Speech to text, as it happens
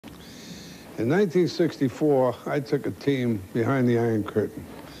In 1964, I took a team behind the Iron Curtain.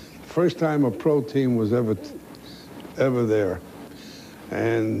 First time a pro team was ever there.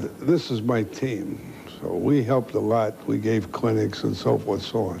 And this is my team. So we helped a lot. We gave clinics and so forth,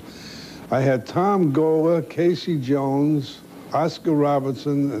 so on. I had Tom Gola, Casey Jones, Oscar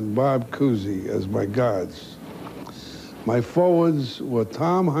Robertson, and Bob Cousy as my guards. My forwards were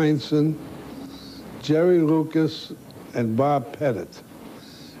Tom Heinsohn, Jerry Lucas, and Bob Pettit.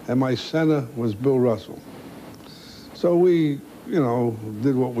 And my center was Bill Russell. So we,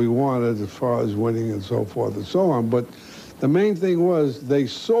 did what we wanted as far as winning and so forth and so on. But the main thing was they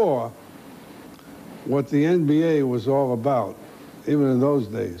saw what the NBA was all about, even in those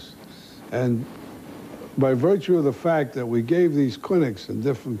days. And by virtue of the fact that we gave these clinics in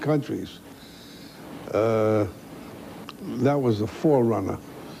different countries, that was the forerunner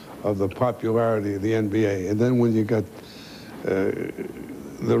of the popularity of the NBA. And then when you got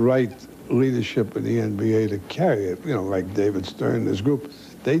the right leadership in the NBA to carry it, like David Stern and his group,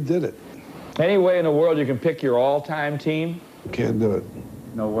 they did it. Any way in the world you can pick your all-time team? Can't do it.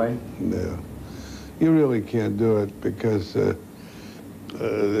 No way? No. You really can't do it because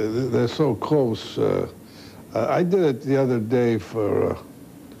they're so close. I did it the other day for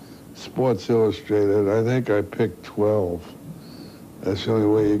Sports Illustrated. I think I picked 12. That's the only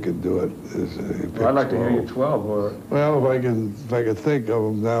way you can do it. Well, I'd like 12. To hear you 12. Or... Well, if I can think of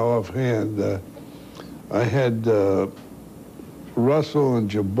them now offhand, I had Russell and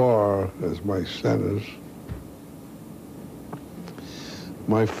Jabbar as my centers.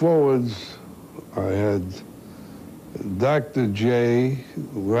 My forwards, I had Dr. J,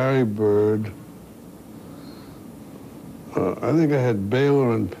 Larry Bird. I think I had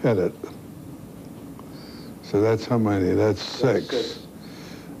Baylor and Pettit. So that's how many? That's six.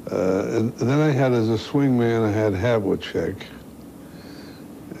 And then I had, as a swingman, I had Havlicek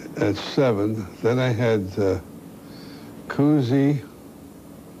at 7. Then I had Cousy,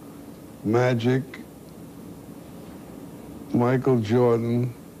 Magic, Michael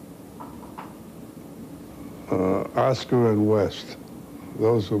Jordan, Oscar and West.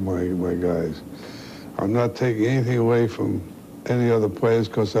 Those were my guys. I'm not taking anything away from any other players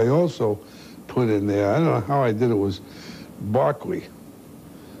because I also put in there, I don't know how I did it, was Barkley.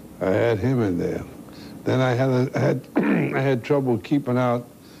 I had him in there. Then I had trouble keeping out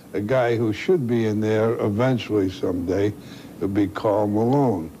a guy who should be in there eventually someday. It would be Karl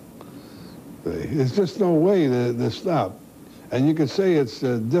Malone. There's just no way to stop. And you could say it's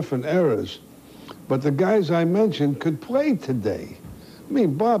different eras, but the guys I mentioned could play today. I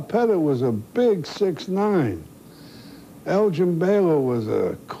mean, Bob Pettit was a big 6'9". Elgin Baylor was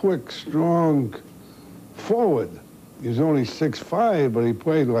a quick, strong forward. He was only 6'5", but he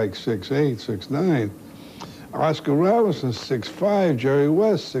played like 6'8", 6'9". Oscar Robertson, 6'5", Jerry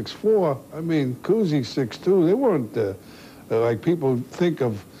West, 6'4". I mean, Cousy, 6'2". They weren't like people think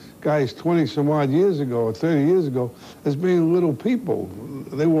of guys 20-some-odd years ago or 30 years ago as being little people.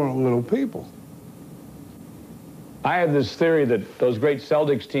 They weren't little people. I have this theory that those great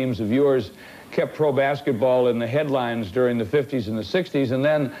Celtics teams of yours kept pro basketball in the headlines during the 50s and the 60s, and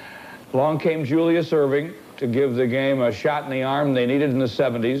then along came Julius Erving to give the game a shot in the arm they needed in the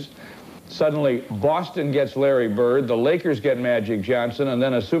 70s. Suddenly, Boston gets Larry Bird, the Lakers get Magic Johnson, and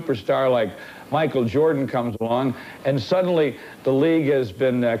then a superstar like Michael Jordan comes along, and suddenly the league has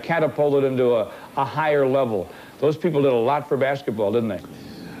been catapulted into a higher level. Those people did a lot for basketball, didn't they?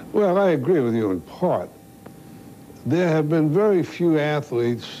 Well, I agree with you in part. There have been very few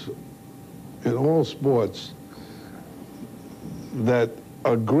athletes in all sports that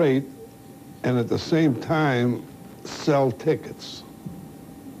are great and at the same time sell tickets.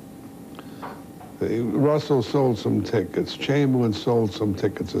 Russell sold some tickets. Chamberlain sold some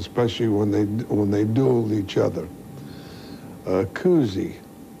tickets, especially when they dueled each other. Cousy.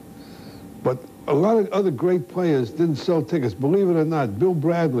 But a lot of other great players didn't sell tickets. Believe it or not, Bill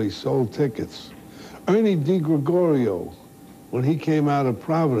Bradley sold tickets. Ernie DiGregorio, when he came out of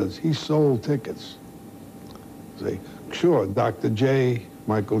Providence, he sold tickets. See, sure, Dr. J,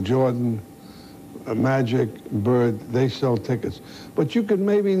 Michael Jordan, Magic, Bird, they sell tickets. But you could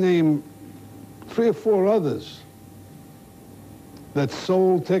maybe name 3 or 4 others that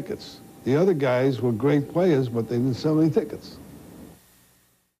sold tickets. The other guys were great players, but they didn't sell any tickets.